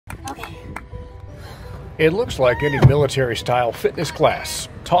It looks like any military-style fitness class,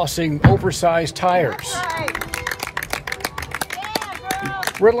 tossing oversized tires,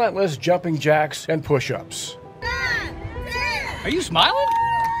 relentless jumping jacks and push-ups. Are you smiling?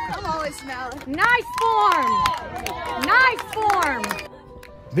 I'm always smiling. Nice form! Nice form!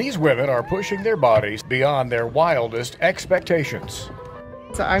 These women are pushing their bodies beyond their wildest expectations.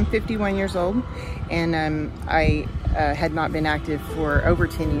 So I'm 51 years old, and I had not been active for over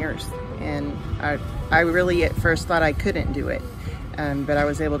 10 years. And I really at first thought I couldn't do it, but I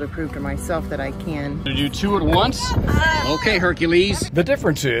was able to prove to myself that I can. To do two at once? Okay, Hercules. The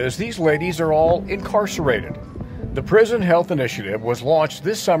difference is these ladies are all incarcerated. The Prison Health Initiative was launched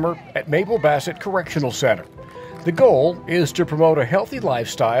this summer at Mabel Bassett Correctional Center. The goal is to promote a healthy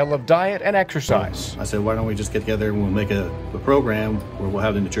lifestyle of diet and exercise. I said, why don't we just get together and we'll make a program where we'll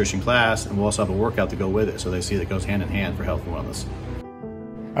have the nutrition class and we'll also have a workout to go with it, so they see that it goes hand in hand for health and wellness.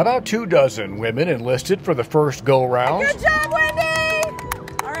 About 24 women enlisted for the first go-round. Good job, Wendy!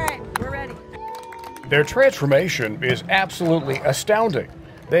 All right, we're ready. Their transformation is absolutely astounding.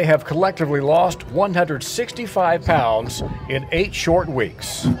 They have collectively lost 165 pounds in 8 short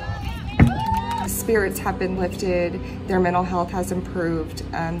weeks. Spirits have been lifted, their mental health has improved.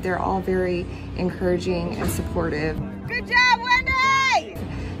 They're all very encouraging and supportive. Good job, Wendy!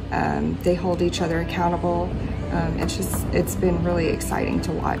 They hold each other accountable. It's been really exciting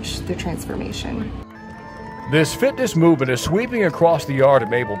to watch the transformation. This fitness movement is sweeping across the yard at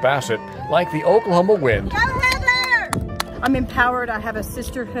Mabel Bassett like the Oklahoma wind. Go Heather! I'm empowered, I have a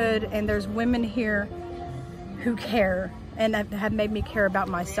sisterhood, and there's women here who care and have made me care about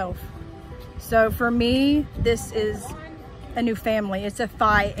myself. So for me, this is a new family. It's a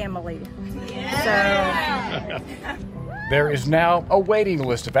Phi-amily. So There is now a waiting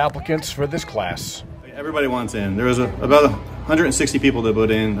list of applicants for this class. Everybody wants in. There was about 160 people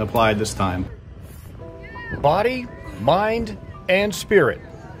that applied this time. Body, mind, and spirit.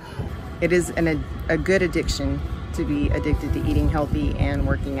 It is a good addiction to be addicted to eating healthy and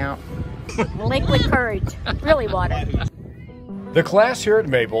working out. Liquid courage. Really water. The class here at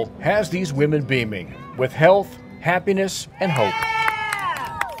Mabel has these women beaming with health, happiness, and hope.